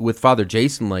with Father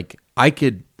Jason, I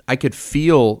could could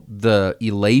feel the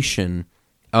elation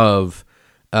of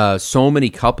so many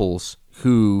couples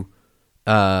who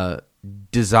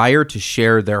desire to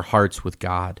share their hearts with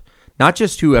God, not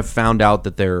just who have found out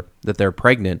that they're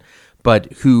pregnant,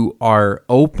 but who are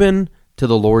open to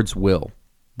the Lord's will.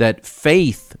 That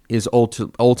faith is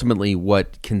ultimately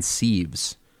what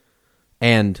conceives,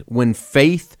 and when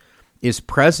faith is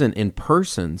present in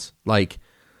persons, like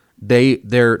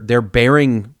they're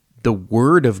bearing the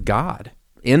word of God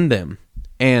in them.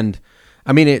 And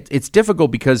I mean, it's difficult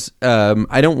because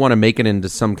I don't want to make it into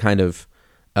some kind of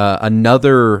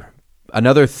another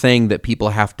thing that people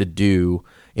have to do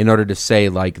in order to say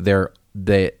like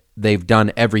they've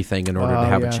done everything in order to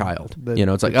have a child.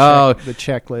 It's like, the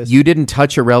checklist. You didn't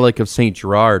touch a relic of St.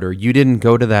 Gerard, or you didn't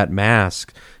go to that mass.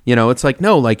 It's like,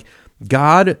 no, like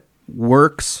God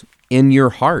works in your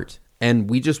heart, and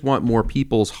we just want more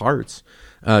people's hearts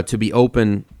to be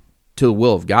open to the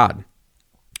will of God.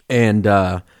 And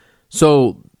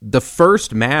so the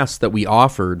first mass that we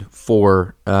offered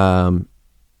for, that's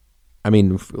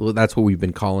what we've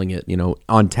been calling it,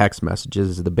 on text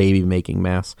messages, the baby making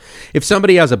mass. If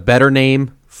somebody has a better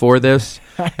name for this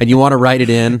and you want to write it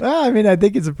in, well, I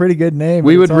think it's a pretty good name.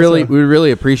 We would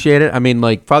really appreciate it. I mean,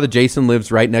 like Father Jason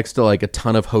lives right next to like a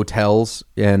ton of hotels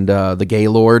and the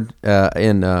Gaylord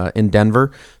in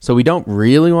Denver, so we don't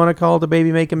really want to call it the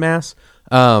baby making mass.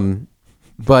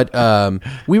 But I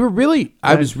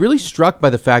was really struck by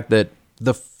the fact that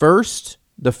the first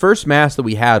mass that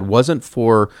we had wasn't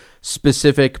for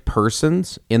specific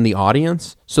persons in the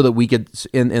audience, so that we could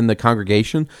in the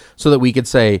congregation, so that we could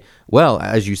say, well,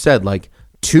 as you said, like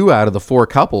 2 out of the 4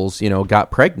 couples,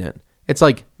 got pregnant. It's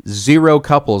like 0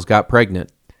 couples got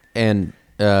pregnant, and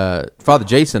Father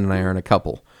Jason and I are in a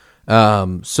couple.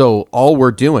 So all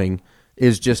we're doing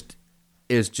is just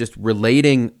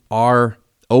relating our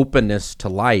openness to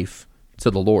life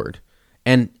to the Lord,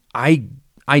 and I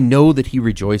know that He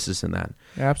rejoices in that.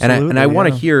 Absolutely, and I want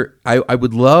to hear. I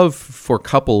would love for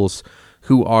couples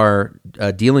who are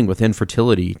dealing with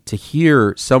infertility to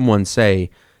hear someone say,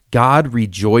 "God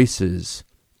rejoices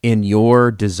in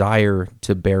your desire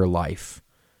to bear life,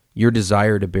 your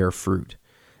desire to bear fruit,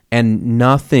 and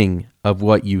nothing of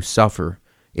what you suffer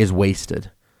is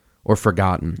wasted or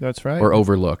forgotten." That's right. Or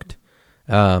overlooked.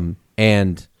 The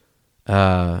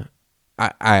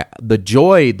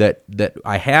joy that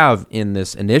I have in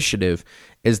this initiative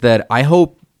is that I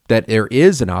hope that there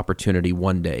is an opportunity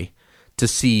one day to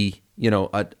see,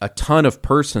 a ton of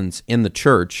persons in the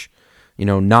church,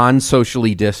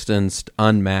 non-socially distanced,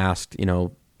 unmasked,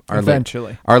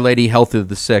 eventually. Our Lady, health of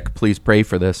the sick, please pray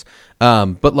for this.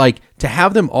 But like to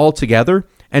have them all together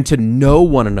and to know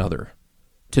one another,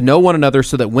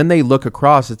 so that when they look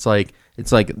across, it's like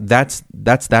that's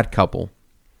that couple.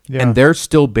 Yeah. And they're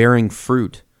still bearing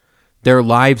fruit. Their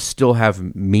lives still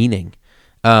have meaning.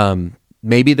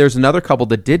 Maybe there's another couple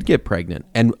that did get pregnant,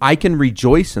 and I can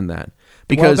rejoice in that.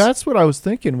 Because that's what I was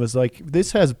thinking, was like,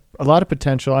 this has a lot of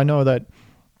potential. I know that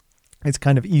it's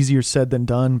kind of easier said than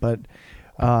done, but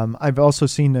I've also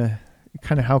seen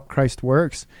kind of how Christ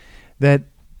works, that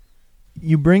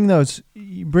you bring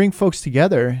folks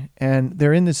together, and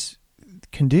they're in this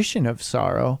condition of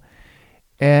sorrow,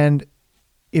 and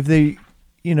if they've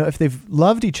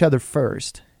loved each other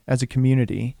first as a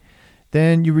community,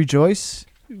 then you rejoice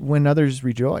when others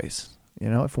rejoice.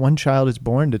 If one child is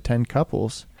born to 10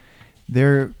 couples,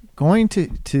 they're going to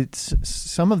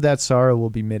some of that sorrow will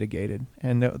be mitigated,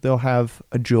 and they'll have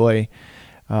a joy.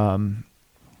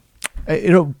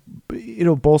 It'll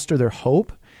bolster their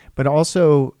hope, but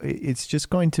also it's just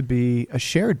going to be a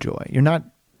shared joy. You're not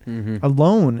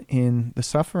alone in the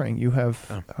suffering. You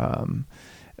have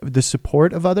the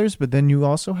support of others, but then you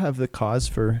also have the cause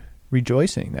for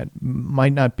rejoicing that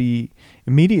might not be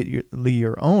immediately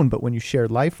your own, but when you share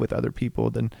life with other people,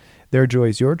 then their joy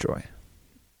is your joy.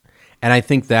 And I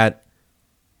think that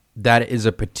is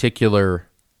a particular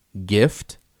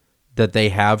gift that they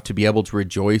have, to be able to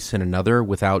rejoice in another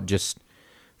without just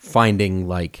finding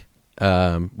like,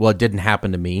 it didn't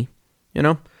happen to me,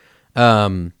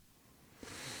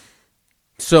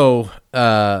 So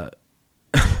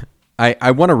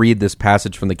I want to read this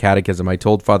passage from the Catechism. I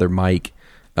told Father Mike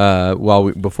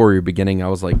before we were beginning, I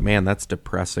was like, man, that's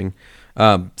depressing.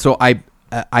 So I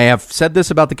have said this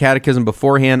about the Catechism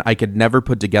beforehand. I could never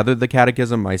put together the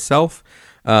Catechism myself.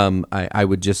 I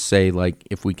would just say, like,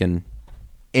 if we can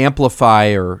amplify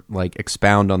or like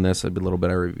expound on this a little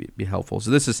bit, it would be helpful.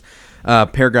 So this is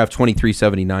paragraph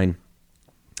 2379.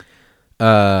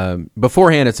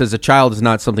 beforehand, it says a child is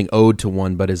not something owed to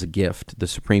one, but is a gift. The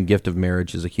supreme gift of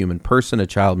marriage is a human person. A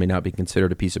child may not be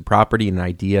considered a piece of property, an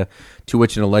idea to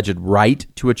which an alleged right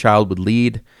to a child would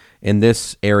lead. In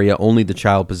this area, only the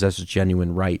child possesses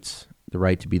genuine rights. The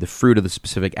right to be the fruit of the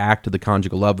specific act of the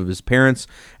conjugal love of his parents,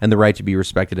 and the right to be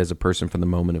respected as a person from the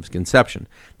moment of his conception.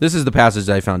 This is the passage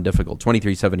I found difficult,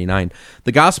 2379.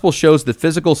 The gospel shows that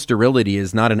physical sterility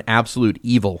is not an absolute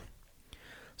evil.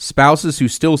 Spouses who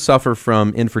still suffer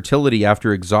from infertility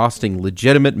after exhausting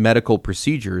legitimate medical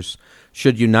procedures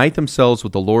should unite themselves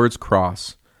with the Lord's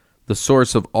cross, the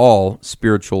source of all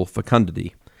spiritual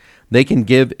fecundity. They can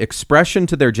give expression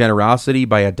to their generosity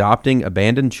by adopting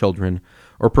abandoned children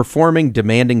or performing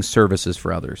demanding services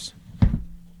for others.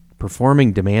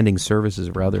 Performing demanding services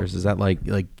for others, is that like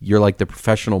you're like the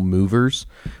professional movers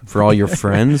for all your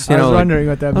friends? I was wondering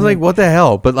what that meant. I was like, what the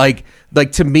hell? But like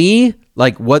to me,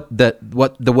 like what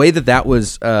the way that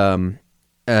was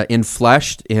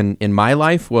infleshed in my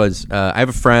life was, I have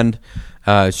a friend,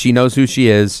 she knows who she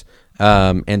is,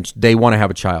 and they want to have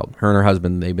a child. Her and her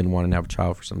husband, they've been wanting to have a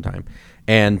child for some time.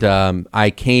 And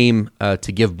I came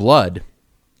to give blood,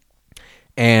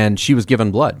 and she was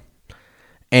given blood.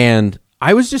 And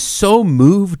I was just so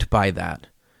moved by that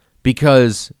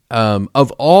because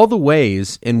of all the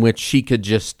ways in which she could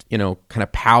just, kind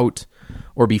of pout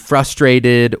or be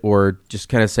frustrated or just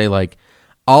kind of say like,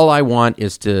 all I want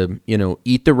is to,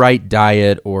 eat the right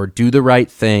diet or do the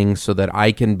right thing so that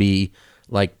I can be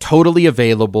like totally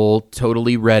available,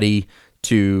 totally ready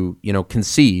to,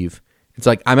 conceive. It's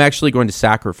like, I'm actually going to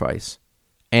sacrifice.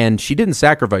 And she didn't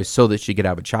sacrifice so that she could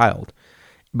have a child,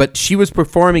 but she was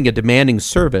performing a demanding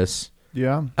service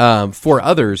for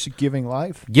others. Giving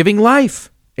life. Giving life.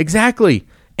 Exactly.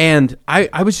 And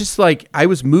I was just like, I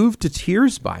was moved to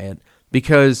tears by it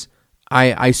because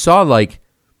I saw like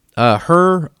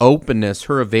her openness,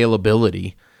 her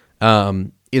availability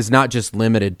is not just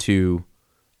limited to,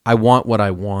 I want what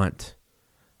I want,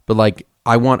 but like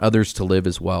I want others to live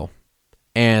as well.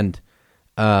 And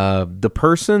the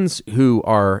persons who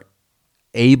are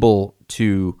able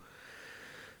to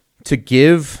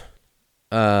give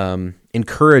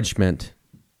encouragement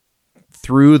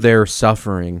through their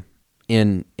suffering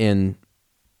in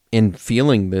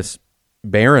feeling this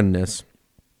barrenness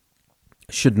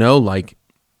should know like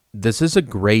this is a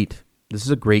great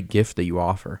gift that you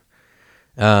offer.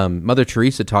 Mother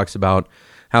Teresa talks about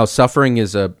how suffering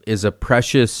is a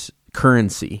precious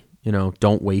currency.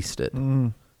 Don't waste it.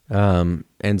 And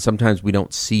sometimes we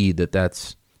don't see that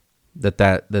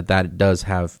does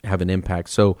have an impact.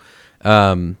 So,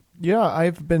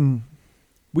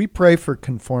 we pray for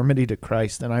conformity to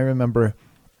Christ. And I remember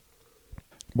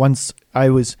once I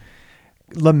was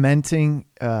lamenting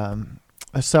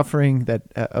a suffering that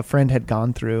a friend had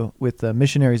gone through with the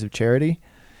Missionaries of Charity.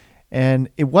 And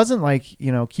it wasn't like,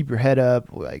 keep your head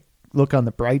up, like look on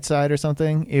the bright side or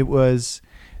something. It was,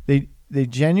 they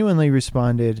genuinely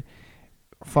responded,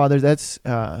 Father, that's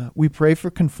we pray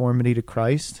for conformity to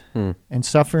Christ, and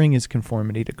suffering is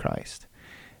conformity to Christ.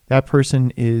 That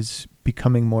person is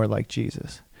becoming more like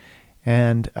Jesus,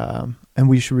 and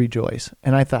we should rejoice.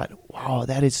 And I thought, wow,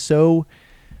 that is so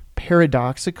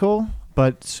paradoxical,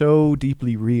 but so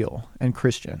deeply real and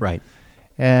Christian, right?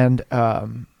 And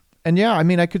yeah, I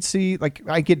mean, I could see, like,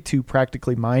 I get too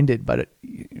practically minded, but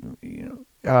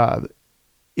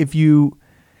if you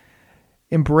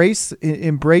embrace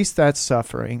that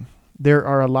suffering, there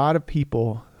are a lot of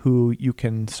people who you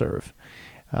can serve.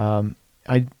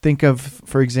 I think of,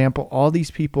 for example, all these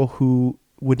people who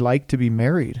would like to be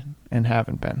married and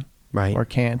haven't been, right, or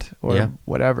can't, or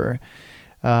whatever,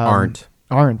 aren't.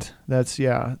 That's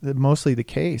mostly the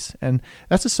case, and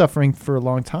that's a suffering for a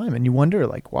long time. And you wonder,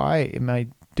 like, why am I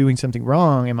doing something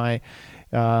wrong? Am I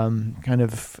kind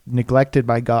of neglected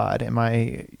by God? Am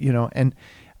I, and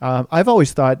I've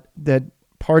always thought that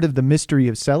part of the mystery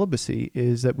of celibacy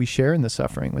is that we share in the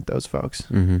suffering with those folks.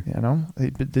 Mm-hmm.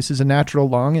 This is a natural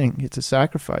longing. It's a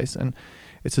sacrifice, and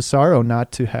it's a sorrow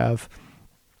not to have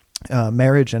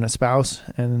marriage and a spouse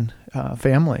and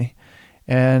family.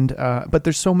 And but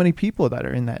there's so many people that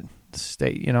are in that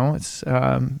state. It's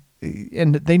and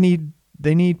they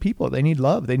need people. They need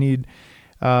love. They need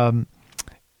a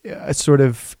sort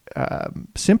of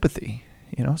sympathy.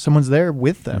 Someone's there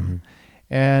with them. Mm-hmm.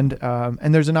 And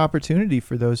there's an opportunity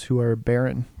for those who are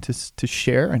barren to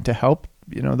share and to help,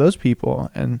 those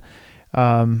people, and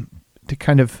to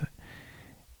kind of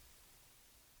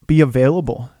be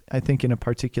available, I think, in a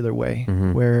particular way,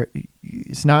 mm-hmm. where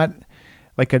it's not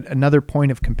like another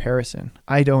point of comparison.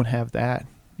 I don't have that,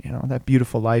 that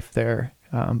beautiful life there.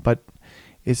 But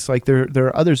it's like there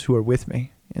are others who are with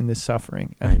me in this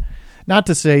suffering. And, not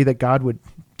to say that God would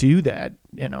do that,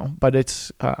 but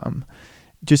it's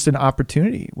just an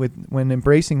opportunity when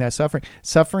embracing that suffering.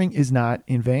 Suffering is not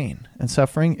in vain, and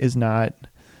suffering is not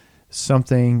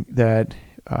something that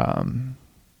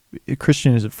a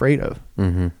Christian is afraid of.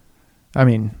 Mm-hmm. I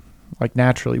mean, like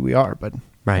naturally we are, but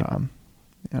right.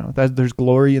 That there's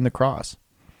glory in the cross.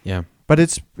 Yeah. But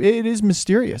it is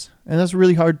mysterious, and that's a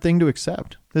really hard thing to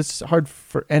accept. It's hard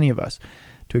for any of us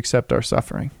to accept our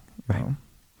suffering. Right.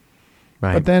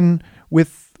 Right. But then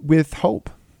with hope,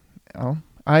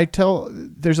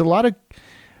 there's a lot of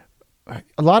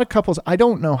couples. I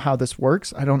don't know how this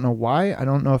works. I don't know why. I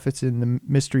don't know if it's in the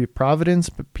mystery of providence,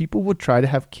 but people will try to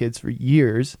have kids for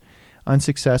years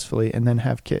unsuccessfly and then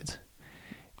have kids.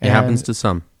 It happens to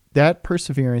some. That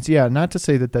perseverance, not to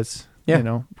say that that's,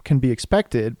 can be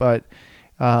expected, but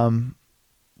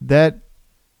that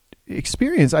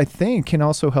experience, I think, can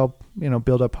also help,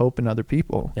 build up hope in other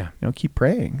people. Yeah. Keep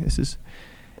praying.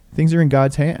 Things are in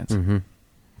God's hands. Mm-hmm.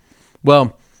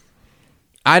 Well,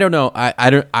 I don't know.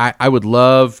 I would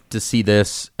love to see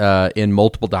this in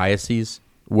multiple dioceses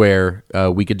where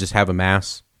we could just have a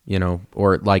mass,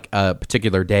 or like a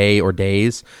particular day or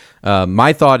days.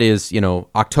 My thought is,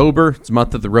 October, it's the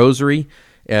month of the Rosary.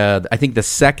 I think the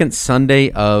second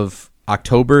Sunday of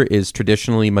October is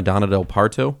traditionally Madonna del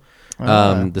Parto.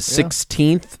 The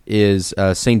 16th is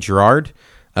St. Gerard,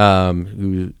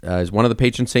 who is one of the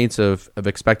patron saints of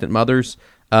expectant mothers.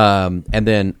 And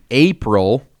then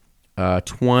April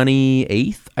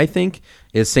 28th, I think,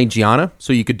 is St. Gianna.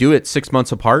 So you could do it 6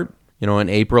 months apart, in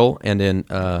April and in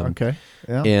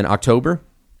in October.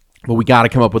 But we got to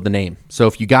come up with a name. So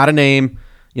if you got a name,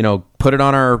 put it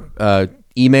on our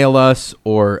email us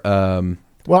or.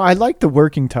 Well, I like the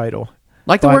working title.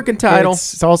 Working title.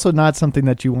 It's also not something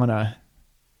that you want to.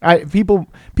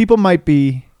 People might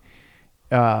be,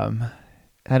 I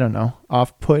don't know,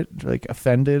 off-put, like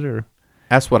offended or.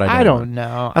 That's what I don't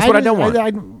know. That's what I don't want.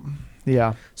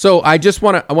 Yeah. So I just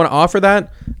want to offer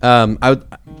that. I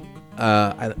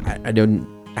didn't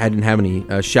have any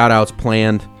shout outs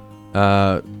planned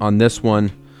on this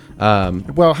one.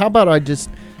 Well, how about I just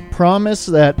promise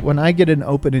that when I get an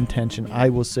open intention, I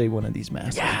will say one of these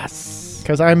masses. Yes.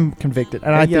 Because I'm convicted,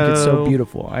 and I think it's so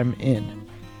beautiful. I'm in.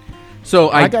 So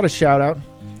I got a shout out.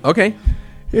 Okay.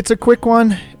 It's a quick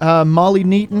one. Molly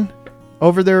Neaton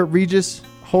over there at Regis,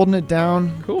 holding it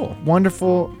down. Cool.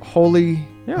 Wonderful, holy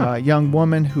young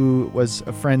woman who was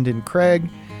a friend in Craig.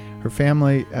 Her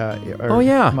family. The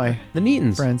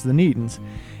Neatons. Friends, the Neatons.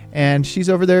 And she's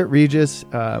over there at Regis,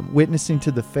 witnessing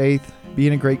to the faith,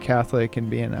 being a great Catholic,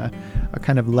 and being a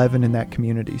kind of leaven in that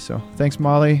community. So thanks,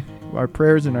 Molly. Our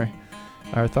prayers and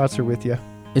our thoughts are with you.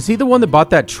 Is he the one that bought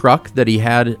that truck that he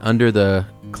had under the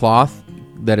cloth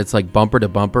that it's like bumper to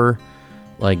bumper?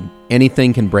 Like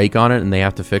anything can break on it and they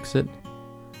have to fix it?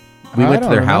 We went to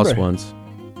their house once.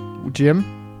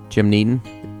 Jim Neaton?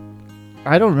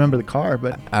 I don't remember the car,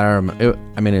 but I don't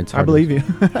remember. It's hard. I believe you.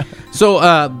 So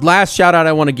last shout out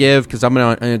I want to give, because I'm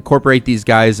going to incorporate these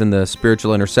guys in the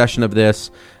spiritual intercession of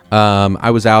this.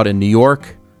 I was out in New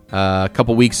York a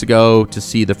couple weeks ago to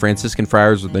see the Franciscan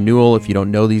Friars of the Renewal. If you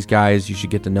don't know these guys, you should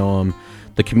get to know them.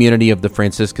 The community of the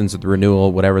Franciscans of the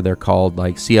Renewal, whatever they're called,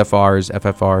 like CFRs,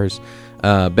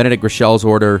 FFRs, Benedict Rochelle's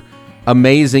order,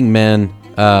 amazing men.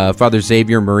 Father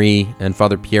Xavier Marie and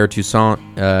Father Pierre Toussaint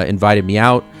invited me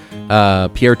out.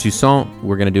 Pierre Toussaint,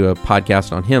 we're going to do a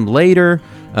podcast on him later.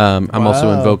 I'm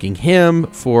also invoking him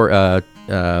for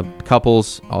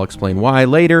couples. I'll explain why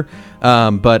later.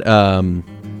 But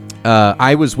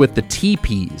I was with the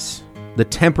TPs, the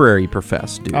temporary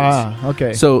professed dudes.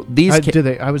 Okay. So these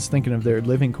I was thinking of their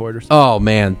living quarters. Oh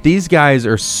man, these guys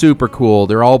are super cool.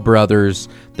 They're all brothers.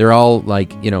 They're all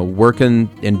working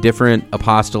in different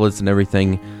apostolates and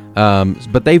everything.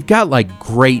 But they've got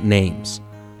great names,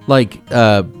 like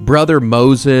Brother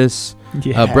Moses,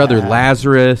 Brother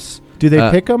Lazarus. Do they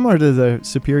pick them, or do the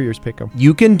superiors pick them?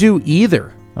 You can do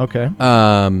either. Okay.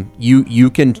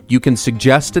 You can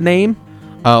suggest a name,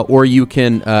 or you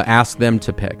can ask them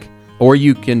to pick. Or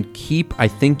you can keep, I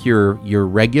think, your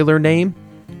regular name,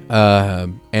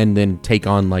 and then take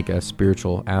on a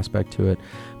spiritual aspect to it.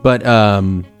 But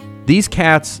these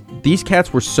cats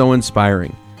were so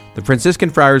inspiring. The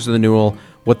Franciscan Friars of the Renewal,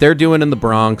 what they're doing in the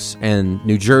Bronx and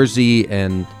New Jersey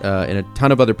and in a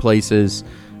ton of other places,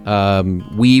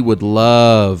 we would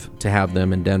love to have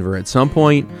them in Denver at some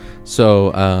point.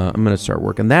 So I'm going to start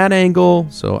working that angle.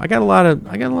 So I got a lot of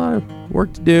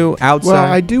work to do outside. Well,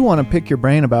 I do want to pick your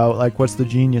brain about what's the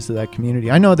genius of that community.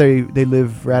 I know they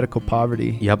live radical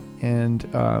poverty. Yep. And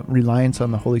reliance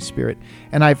on the Holy Spirit.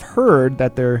 And I've heard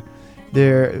that their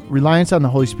reliance on the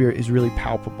Holy Spirit is really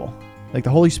palpable. Like the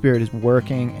Holy Spirit is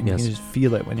working, and Yes. you can just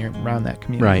feel it when you're around that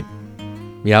community. Right.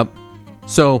 Yep.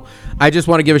 So I just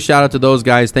want to give a shout out to those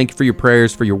guys. Thank you for your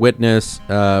prayers, for your witness,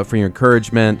 for your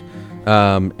encouragement,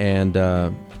 and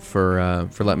for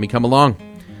letting me come along.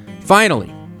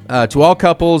 Finally, to all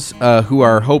couples who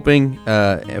are hoping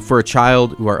for a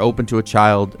child, who are open to a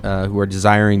child, who are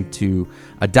desiring to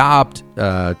adopt,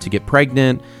 to get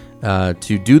pregnant,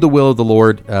 to do the will of the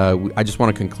Lord, I just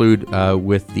want to conclude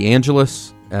with the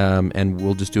Angelus, and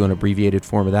we'll just do an abbreviated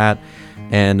form of that.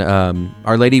 And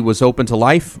Our Lady was open to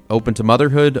life, open to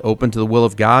motherhood, open to the will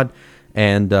of God,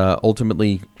 and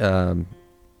ultimately, won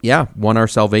our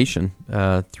salvation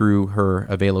through her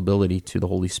availability to the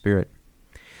Holy Spirit.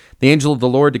 The angel of the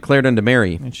Lord declared unto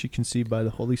Mary, And she conceived by the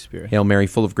Holy Spirit. Hail Mary,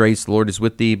 full of grace, the Lord is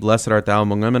with thee. Blessed art thou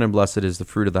among women, and blessed is the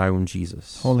fruit of thy womb,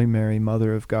 Jesus. Holy Mary,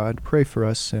 Mother of God, pray for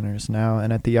us sinners now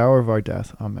and at the hour of our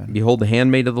death. Amen. Behold the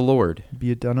handmaid of the Lord.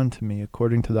 Be it done unto me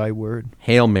according to thy word.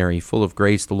 Hail Mary, full of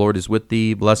grace, the Lord is with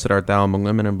thee. Blessed art thou among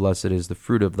women, and blessed is the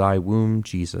fruit of thy womb,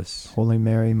 Jesus. Holy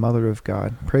Mary, Mother of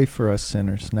God, pray for us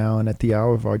sinners now and at the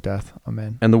hour of our death.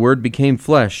 Amen. And the Word became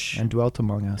flesh And dwelt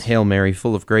among us. Hail Mary,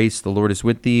 full of grace, the Lord is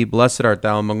with thee. Blessed art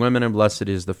thou among women, and blessed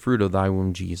is the fruit of thy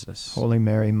womb, Jesus. Holy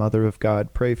Mary, Mother of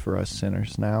God, pray for us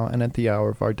sinners now and at the hour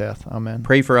of our death. Amen.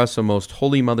 Pray for us, O most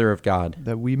holy Mother of God,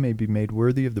 that we may be made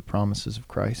worthy of the promises of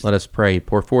Christ. Let us pray.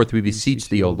 Pour forth, we beseech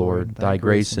thee, O Lord, thy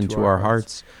grace into our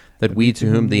hearts, that we, to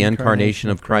whom the incarnation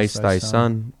of Christ thy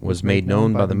Son was made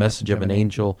known by the message of an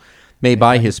angel, may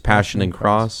by his passion and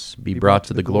cross be brought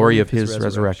to the glory of his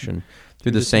resurrection,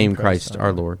 through the same Christ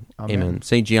our Lord. Amen.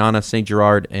 St. Gianna, St.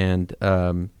 Gerard, and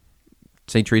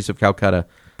St. Teresa of Calcutta,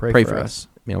 pray for us.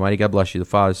 May Almighty God bless you, the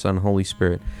Father, Son, and Holy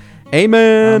Spirit.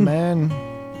 Amen.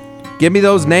 Amen. Give me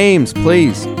those names,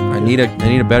 please. I need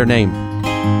a better name.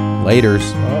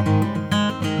 Laters.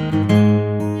 Well.